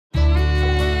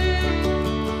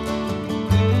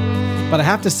But I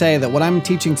have to say that what I'm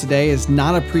teaching today is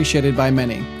not appreciated by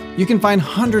many. You can find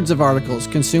hundreds of articles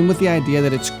consumed with the idea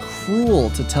that it's cruel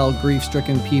to tell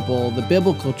grief-stricken people the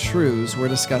biblical truths we're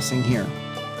discussing here.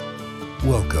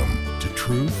 Welcome to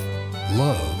Truth,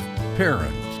 Love,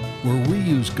 Parents, where we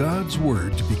use God's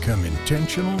Word to become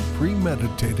intentional,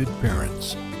 premeditated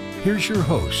parents. Here's your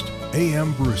host,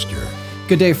 A.M. Brewster.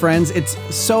 Good day, friends. It's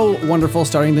so wonderful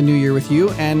starting the new year with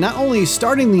you, and not only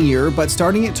starting the year, but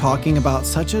starting it talking about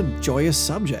such a joyous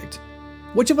subject.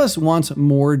 Which of us wants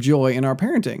more joy in our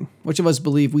parenting? Which of us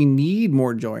believe we need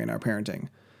more joy in our parenting?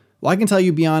 Well, I can tell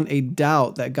you beyond a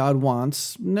doubt that God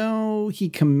wants, no, He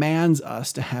commands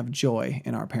us to have joy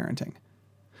in our parenting.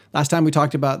 Last time we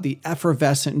talked about the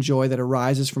effervescent joy that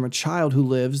arises from a child who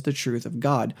lives the truth of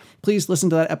God. Please listen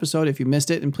to that episode if you missed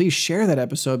it, and please share that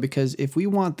episode, because if we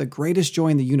want the greatest joy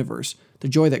in the universe, the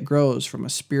joy that grows from a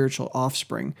spiritual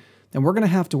offspring, then we're going to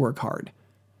have to work hard.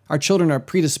 Our children are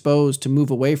predisposed to move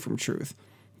away from truth.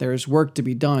 There is work to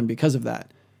be done because of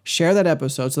that. Share that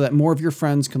episode so that more of your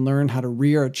friends can learn how to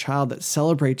rear a child that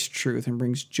celebrates truth and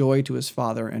brings joy to his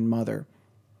father and mother.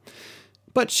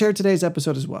 But share today's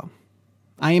episode as well.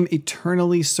 I am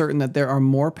eternally certain that there are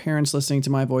more parents listening to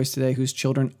my voice today whose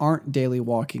children aren't daily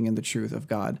walking in the truth of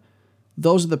God.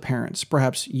 Those are the parents,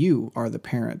 perhaps you are the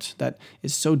parent, that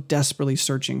is so desperately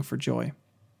searching for joy.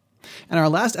 And our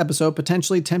last episode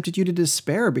potentially tempted you to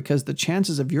despair because the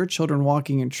chances of your children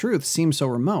walking in truth seem so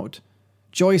remote.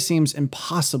 Joy seems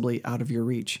impossibly out of your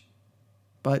reach.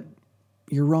 But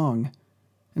you're wrong.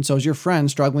 And so is your friend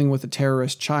struggling with a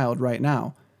terrorist child right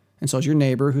now. And so is your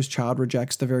neighbor whose child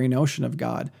rejects the very notion of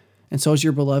God. And so is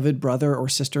your beloved brother or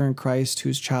sister in Christ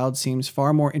whose child seems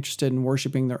far more interested in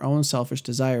worshiping their own selfish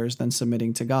desires than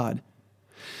submitting to God.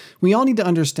 We all need to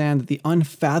understand that the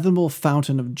unfathomable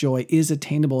fountain of joy is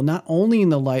attainable not only in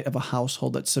the light of a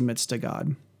household that submits to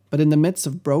God, but in the midst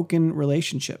of broken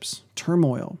relationships,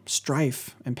 turmoil,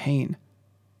 strife, and pain.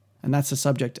 And that's the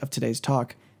subject of today's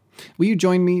talk. Will you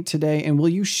join me today, and will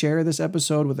you share this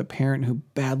episode with a parent who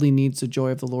badly needs the joy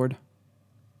of the Lord?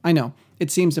 I know, it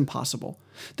seems impossible.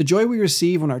 The joy we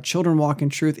receive when our children walk in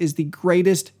truth is the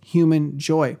greatest human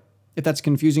joy. If that's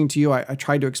confusing to you, I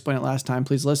tried to explain it last time,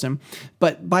 please listen.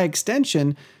 But by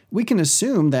extension, we can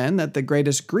assume then that the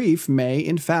greatest grief may,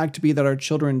 in fact, be that our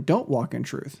children don't walk in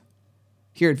truth.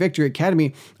 Here at Victory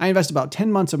Academy, I invest about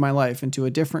 10 months of my life into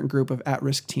a different group of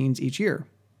at-risk teens each year.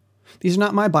 These are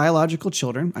not my biological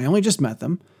children. I only just met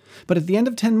them. But at the end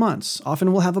of 10 months,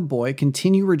 often we'll have a boy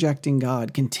continue rejecting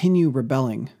God, continue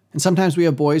rebelling. And sometimes we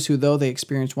have boys who, though they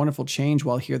experience wonderful change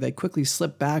while here, they quickly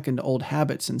slip back into old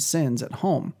habits and sins at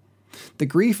home. The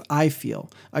grief I feel,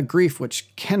 a grief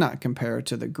which cannot compare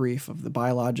to the grief of the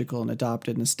biological and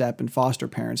adopted and step and foster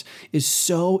parents, is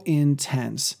so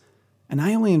intense. And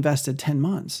I only invested 10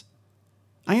 months.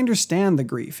 I understand the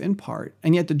grief in part,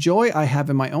 and yet the joy I have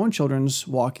in my own children's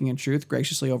walking in truth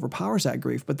graciously overpowers that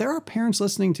grief. But there are parents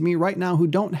listening to me right now who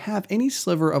don't have any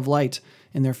sliver of light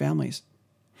in their families.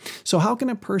 So how can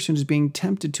a person who's being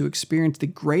tempted to experience the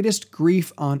greatest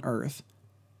grief on earth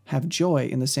have joy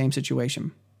in the same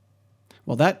situation?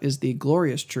 Well, that is the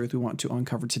glorious truth we want to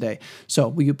uncover today. So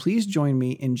will you please join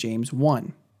me in James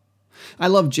 1? I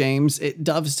love James. It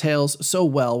dovetails so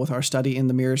well with our study in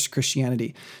the Merest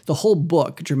Christianity. The whole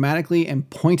book dramatically and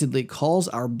pointedly calls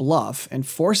our bluff and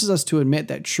forces us to admit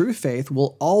that true faith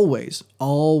will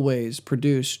always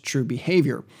produce true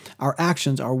behavior. Our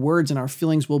actions, our words, and our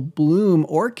feelings will bloom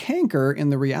or canker in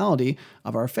the reality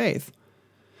of our faith.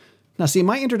 Now, see,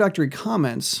 my introductory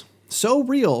comments, so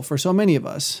real for so many of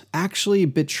us, actually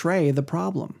betray the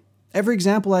problem. Every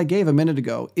example I gave a minute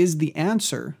ago is the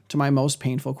answer to my most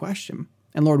painful question.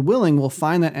 And Lord willing, we'll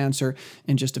find that answer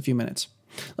in just a few minutes.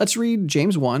 Let's read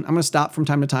James 1. I'm going to stop from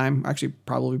time to time, actually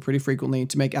probably pretty frequently,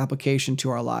 to make application to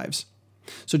our lives.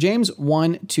 So James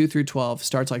 1, 2 through 12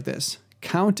 starts like this.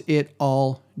 Count it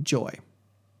all joy.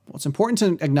 Well, it's important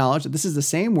to acknowledge that this is the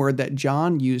same word that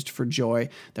John used for joy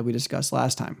that we discussed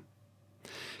last time.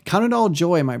 Count it all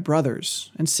joy, my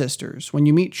brothers and sisters, when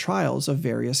you meet trials of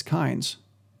various kinds.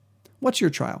 What's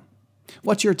your trial?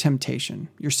 What's your temptation,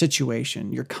 your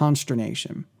situation, your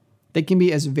consternation? They can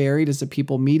be as varied as the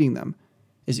people meeting them.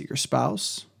 Is it your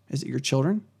spouse? Is it your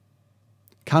children?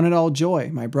 Count it all joy,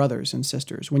 my brothers and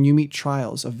sisters, when you meet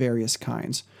trials of various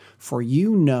kinds, for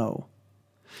you know.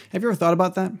 Have you ever thought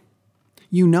about that?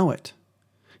 You know it.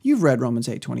 You've read Romans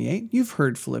 8:28. You've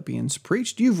heard Philippians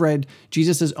preached. You've read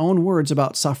Jesus' own words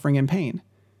about suffering and pain.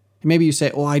 And maybe you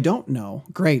say, I don't know.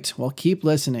 Great. Well, keep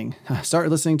listening. Start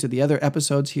listening to the other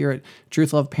episodes here at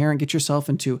Truth, Love, Parent. Get yourself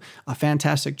into a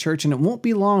fantastic church, and it won't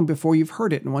be long before you've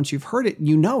heard it. And once you've heard it,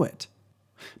 you know it.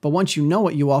 But once you know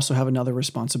it, you also have another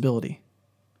responsibility.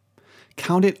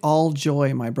 Count it all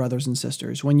joy, my brothers and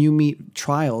sisters, when you meet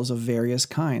trials of various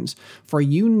kinds, for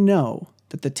you know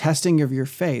that the testing of your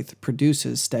faith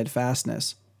produces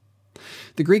steadfastness.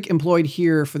 The Greek employed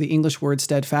here for the English word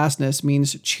steadfastness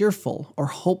means cheerful or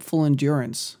hopeful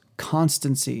endurance,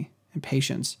 constancy, and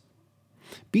patience.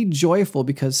 Be joyful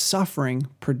because suffering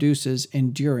produces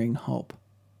enduring hope.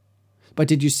 But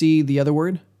did you see the other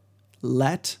word?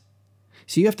 Let.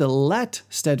 So you have to let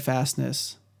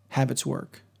steadfastness have its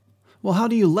work. Well, how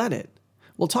do you let it?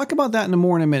 We'll talk about that in a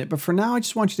minute, but for now I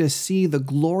just want you to see the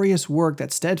glorious work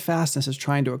that steadfastness is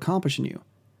trying to accomplish in you.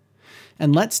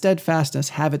 And let steadfastness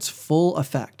have its full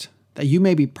effect, that you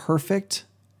may be perfect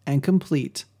and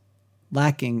complete,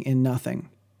 lacking in nothing.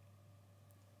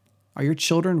 Are your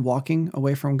children walking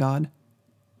away from God?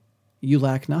 You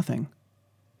lack nothing.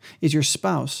 Is your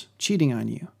spouse cheating on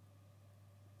you?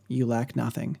 You lack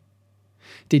nothing.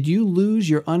 Did you lose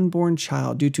your unborn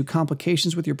child due to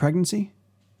complications with your pregnancy?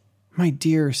 My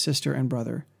dear sister and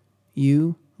brother,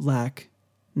 you lack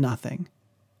nothing.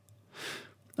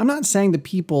 I'm not saying the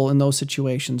people in those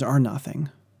situations are nothing.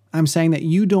 I'm saying that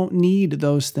you don't need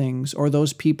those things or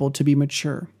those people to be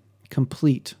mature,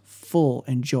 complete, full,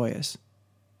 and joyous.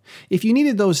 If you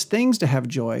needed those things to have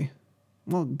joy,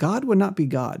 well, God would not be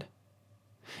God.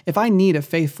 If I need a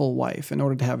faithful wife in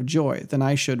order to have joy, then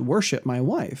I should worship my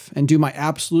wife and do my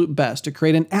absolute best to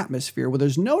create an atmosphere where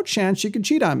there's no chance she could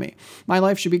cheat on me. My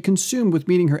life should be consumed with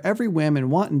meeting her every whim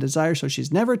and want and desire so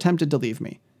she's never tempted to leave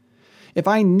me. If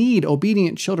I need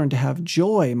obedient children to have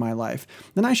joy in my life,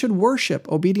 then I should worship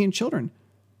obedient children.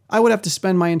 I would have to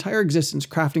spend my entire existence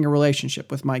crafting a relationship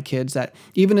with my kids that,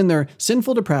 even in their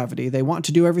sinful depravity, they want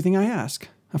to do everything I ask.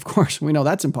 Of course, we know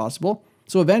that's impossible.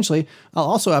 So eventually, I'll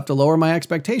also have to lower my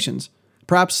expectations.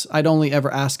 Perhaps I'd only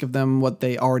ever ask of them what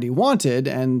they already wanted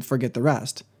and forget the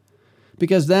rest.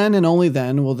 Because then and only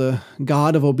then will the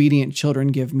God of obedient children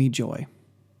give me joy.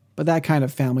 But that kind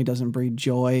of family doesn't breed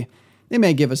joy. It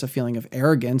may give us a feeling of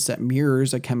arrogance that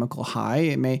mirrors a chemical high.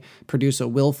 It may produce a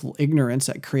willful ignorance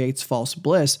that creates false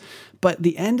bliss. But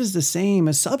the end is the same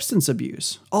as substance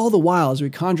abuse. All the while, as we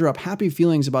conjure up happy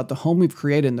feelings about the home we've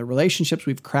created and the relationships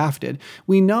we've crafted,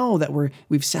 we know that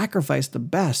we've sacrificed the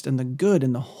best and the good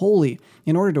and the holy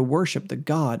in order to worship the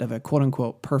God of a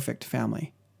quote-unquote perfect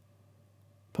family.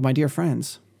 But my dear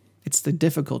friends, it's the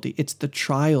difficulty, it's the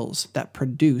trials that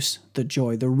produce the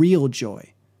joy, the real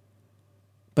joy.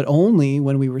 But only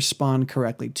when we respond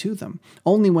correctly to them,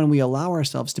 only when we allow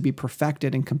ourselves to be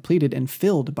perfected and completed and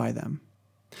filled by them.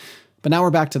 But now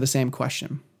we're back to the same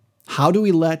question. How do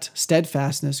we let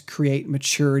steadfastness create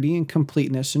maturity and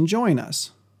completeness and joy in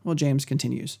us? Well, James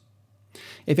continues.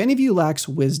 If any of you lacks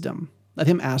wisdom, let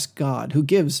him ask God, who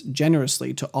gives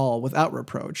generously to all without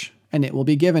reproach, and it will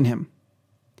be given him.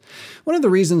 One of the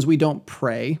reasons we don't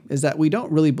pray is that we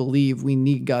don't really believe we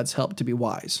need God's help to be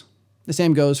wise. The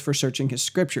same goes for searching his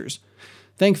scriptures.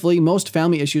 Thankfully, most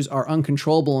family issues are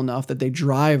uncontrollable enough that they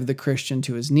drive the Christian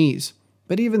to his knees.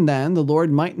 But even then, the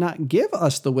Lord might not give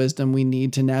us the wisdom we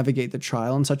need to navigate the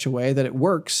trial in such a way that it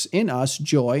works in us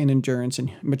joy and endurance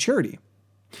and maturity.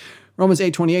 Romans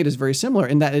 8:28 is very similar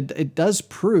in that it does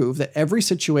prove that every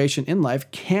situation in life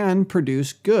can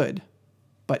produce good,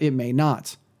 but it may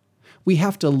not. We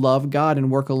have to love God and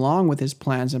work along with his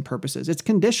plans and purposes. It's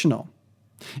conditional.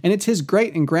 And it's his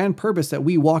great and grand purpose that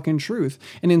we walk in truth,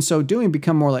 and in so doing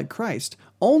become more like Christ.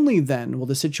 Only then will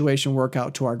the situation work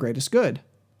out to our greatest good.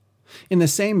 In the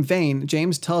same vein,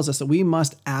 James tells us that we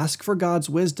must ask for God's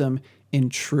wisdom in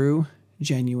true,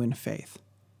 genuine faith.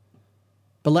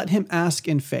 But let him ask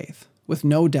in faith, with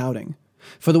no doubting.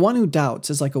 For the one who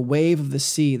doubts is like a wave of the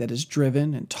sea that is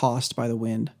driven and tossed by the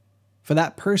wind. For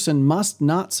that person must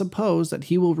not suppose that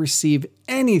he will receive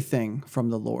anything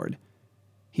from the Lord.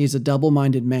 He is a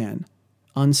double-minded man,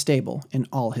 unstable in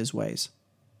all his ways.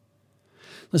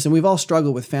 Listen, we've all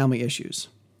struggled with family issues.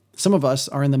 Some of us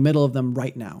are in the middle of them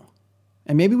right now.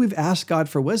 And maybe we've asked God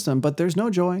for wisdom, but there's no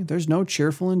joy, there's no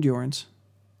cheerful endurance.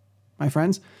 My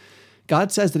friends,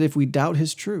 God says that if we doubt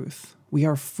his truth, we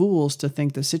are fools to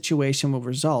think the situation will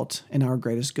result in our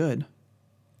greatest good.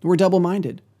 We're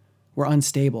double-minded. We're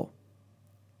unstable.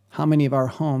 How many of our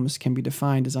homes can be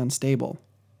defined as unstable?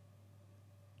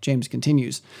 James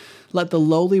continues, let the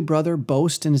lowly brother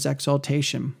boast in his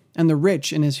exaltation, and the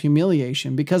rich in his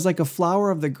humiliation, because like a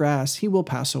flower of the grass he will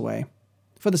pass away.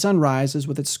 For the sun rises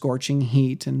with its scorching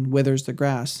heat and withers the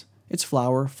grass. Its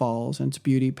flower falls and its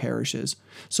beauty perishes.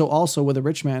 So also will the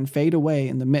rich man fade away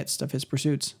in the midst of his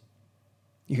pursuits.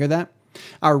 You hear that?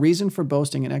 Our reason for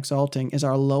boasting and exalting is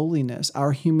our lowliness,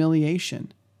 our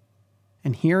humiliation.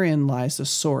 And herein lies the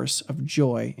source of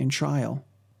joy in trial.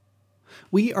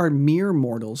 We are mere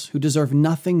mortals who deserve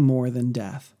nothing more than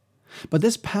death. But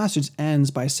this passage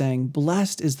ends by saying,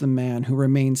 "Blessed is the man who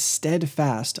remains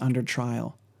steadfast under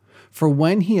trial. For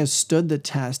when he has stood the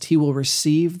test, he will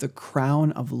receive the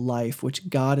crown of life which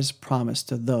God has promised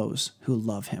to those who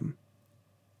love him."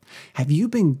 Have you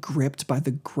been gripped by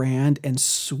the grand and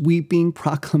sweeping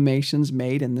proclamations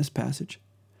made in this passage?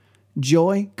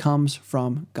 Joy comes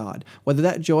from God. Whether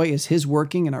that joy is His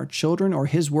working in our children or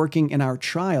His working in our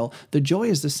trial, the joy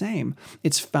is the same.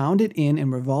 It's founded in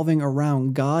and revolving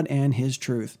around God and His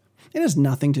truth. It has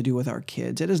nothing to do with our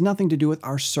kids. It has nothing to do with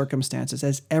our circumstances. It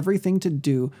has everything to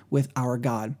do with our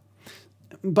God.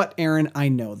 But Aaron, I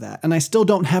know that, and I still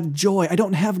don't have joy. I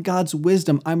don't have God's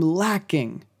wisdom. I'm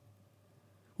lacking.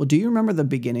 Well, do you remember the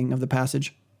beginning of the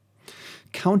passage?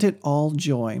 "Count it all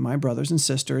joy, my brothers and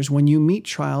sisters, when you meet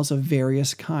trials of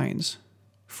various kinds,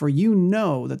 for you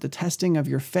know that the testing of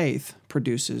your faith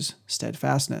produces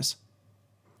steadfastness."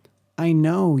 I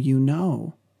know you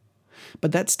know.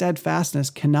 But that steadfastness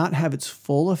cannot have its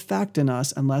full effect in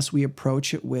us unless we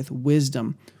approach it with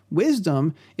wisdom.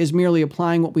 Wisdom is merely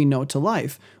applying what we know to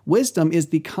life. Wisdom is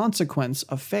the consequence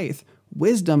of faith.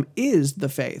 Wisdom is the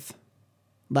faith.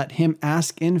 Let him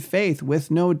ask in faith with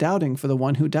no doubting, for the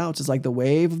one who doubts is like the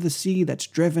wave of the sea that's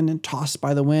driven and tossed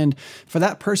by the wind. For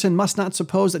that person must not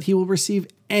suppose that he will receive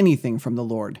anything from the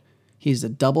Lord. He is a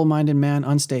double-minded man,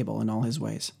 unstable in all his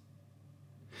ways.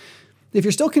 If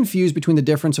you're still confused between the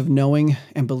difference of knowing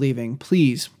and believing,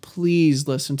 please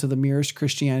listen to the Merest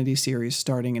Christianity series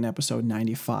starting in episode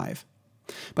 95.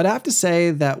 But I have to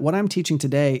say that what I'm teaching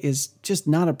today is just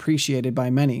not appreciated by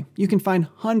many. You can find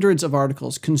hundreds of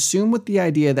articles consumed with the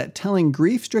idea that telling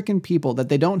grief-stricken people that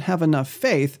they don't have enough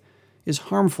faith is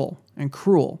harmful and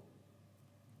cruel.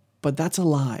 But that's a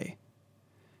lie.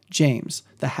 James,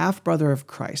 the half-brother of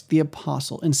Christ, the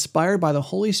apostle, inspired by the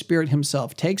Holy Spirit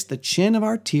himself, takes the chin of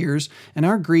our tears and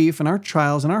our grief and our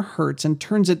trials and our hurts and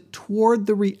turns it toward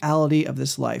the reality of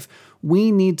this life.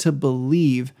 We need to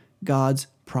believe God's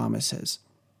promises.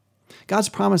 God's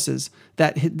promises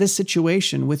that this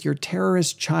situation with your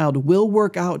terrorist child will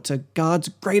work out to God's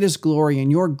greatest glory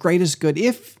and your greatest good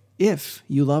if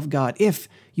you love God, if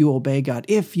you obey God,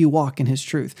 if you walk in His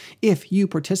truth, if you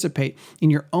participate in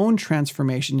your own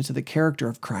transformation into the character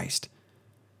of Christ.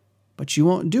 But you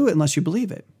won't do it unless you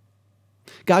believe it.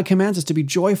 God commands us to be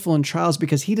joyful in trials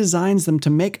because He designs them to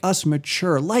make us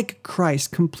mature, like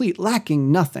Christ, complete,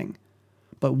 lacking nothing.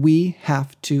 But we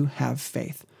have to have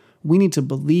faith. We need to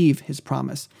believe His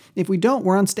promise. If we don't,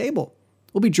 we're unstable.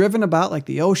 We'll be driven about like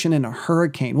the ocean in a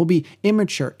hurricane. We'll be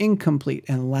immature, incomplete,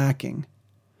 and lacking.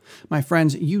 My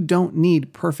friends, you don't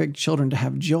need perfect children to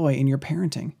have joy in your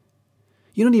parenting.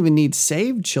 You don't even need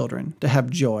saved children to have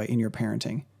joy in your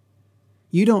parenting.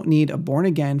 You don't need a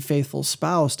born-again, faithful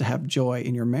spouse to have joy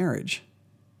in your marriage.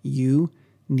 You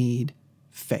need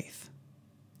faith.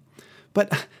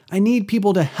 But I need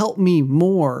people to help me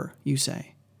more, you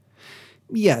say.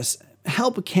 Yes,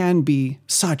 help can be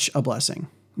such a blessing.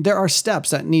 There are steps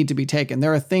that need to be taken.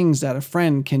 There are things that a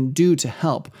friend can do to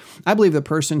help. I believe the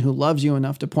person who loves you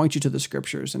enough to point you to the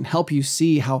scriptures and help you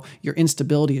see how your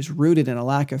instability is rooted in a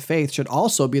lack of faith should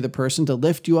also be the person to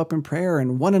lift you up in prayer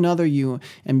and one another you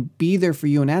and be there for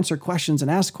you and answer questions and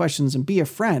ask questions and be a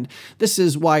friend. This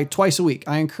is why twice a week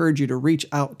I encourage you to reach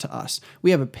out to us.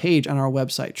 We have a page on our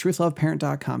website,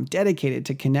 truthloveparent.com, dedicated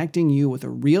to connecting you with a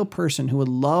real person who would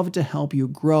love to help you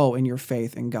grow in your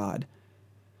faith in God.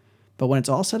 But when it's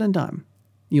all said and done,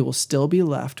 you will still be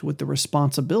left with the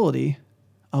responsibility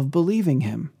of believing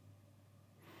Him.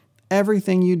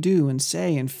 Everything you do and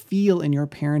say and feel in your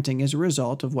parenting is a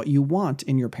result of what you want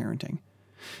in your parenting.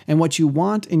 And what you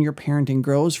want in your parenting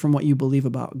grows from what you believe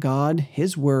about God,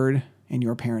 His Word, and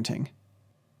your parenting.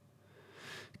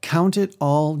 Count it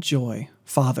all joy,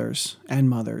 fathers and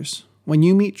mothers, when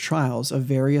you meet trials of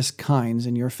various kinds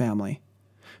in your family.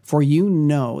 For you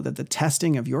know that the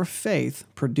testing of your faith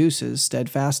produces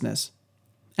steadfastness.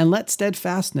 And let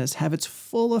steadfastness have its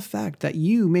full effect, that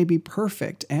you may be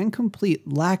perfect and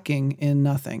complete, lacking in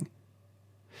nothing.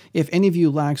 If any of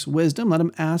you lacks wisdom, let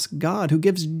him ask God, who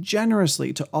gives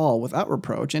generously to all without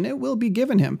reproach, and it will be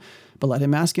given him. But let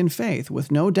him ask in faith,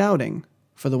 with no doubting.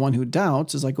 For the one who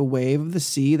doubts is like a wave of the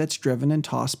sea that's driven and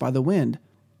tossed by the wind.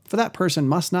 For that person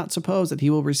must not suppose that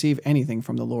he will receive anything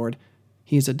from the Lord.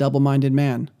 He is a double-minded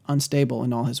man, unstable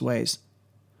in all his ways.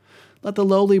 Let the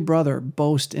lowly brother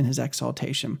boast in his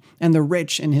exaltation, and the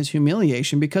rich in his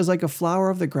humiliation, because like a flower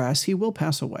of the grass he will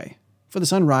pass away. For the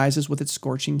sun rises with its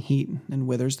scorching heat, and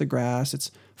withers the grass,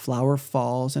 its flower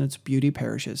falls, and its beauty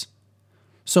perishes.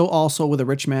 So also will the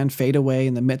rich man fade away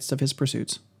in the midst of his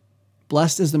pursuits.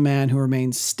 Blessed is the man who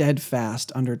remains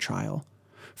steadfast under trial.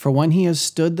 For when he has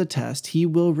stood the test, he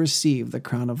will receive the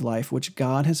crown of life, which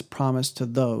God has promised to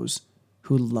those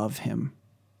who love him.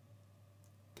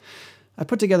 I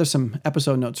put together some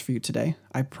episode notes for you today.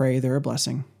 I pray they're a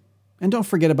blessing. And don't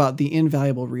forget about the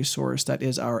invaluable resource that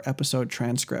is our episode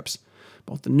transcripts.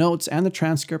 Both the notes and the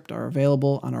transcript are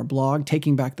available on our blog,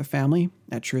 Taking Back the Family,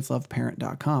 at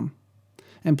truthloveparent.com.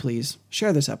 And please,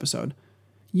 share this episode.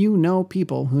 You know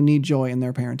people who need joy in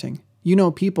their parenting. You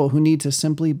know people who need to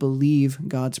simply believe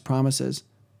God's promises.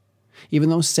 Even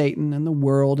though Satan and the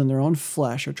world and their own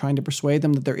flesh are trying to persuade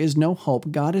them that there is no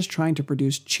hope, God is trying to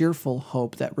produce cheerful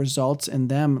hope that results in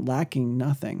them lacking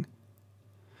nothing.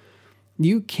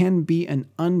 You can be an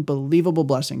unbelievable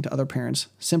blessing to other parents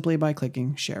simply by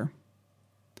clicking share.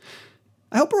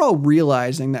 I hope we're all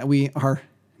realizing that we are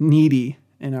needy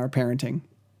in our parenting.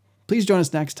 Please join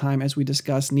us next time as we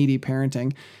discuss needy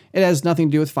parenting. It has nothing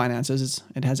to do with finances.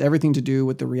 It has everything to do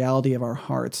with the reality of our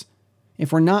hearts.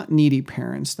 If we're not needy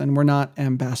parents, then we're not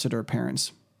ambassador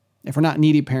parents. If we're not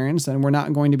needy parents, then we're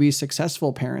not going to be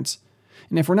successful parents.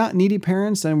 And if we're not needy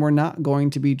parents, then we're not going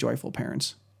to be joyful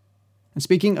parents. And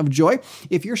speaking of joy,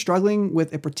 if you're struggling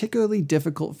with a particularly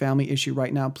difficult family issue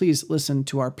right now, please listen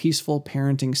to our Peaceful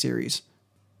Parenting series.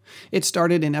 It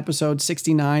started in episode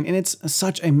 69, and it's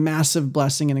such a massive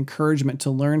blessing and encouragement to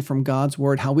learn from God's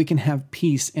Word how we can have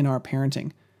peace in our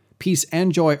parenting. Peace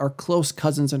and joy are close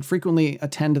cousins and frequently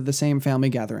attend the same family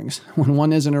gatherings. When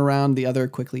one isn't around, the other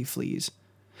quickly flees.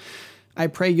 I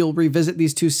pray you'll revisit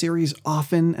these two series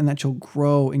often and that you'll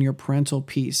grow in your parental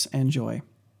peace and joy.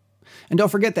 And don't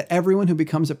forget that everyone who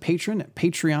becomes a patron at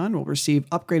Patreon will receive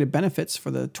upgraded benefits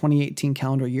for the 2018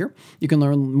 calendar year. You can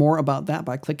learn more about that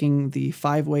by clicking the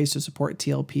 5 ways to support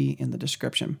TLP in the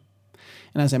description.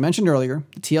 And as I mentioned earlier,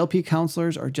 the TLP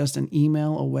counselors are just an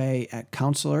email away at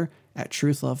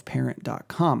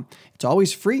counselor@truthloveparent.com. It's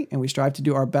always free, and we strive to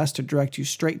do our best to direct you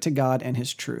straight to God and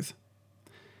His truth.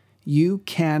 You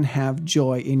can have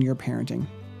joy in your parenting.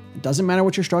 It doesn't matter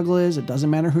what your struggle is. It doesn't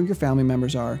matter who your family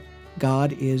members are.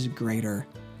 God is greater.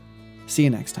 See you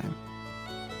next time.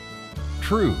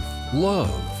 Truth, Love,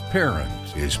 Parent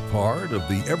is part of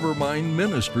the Evermind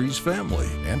Ministries family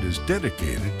and is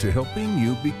dedicated to helping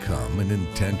you become an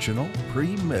intentional,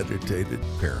 premeditated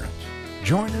parent.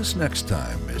 Join us next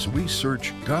time as we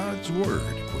search God's Word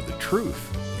for the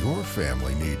truth your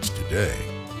family needs today.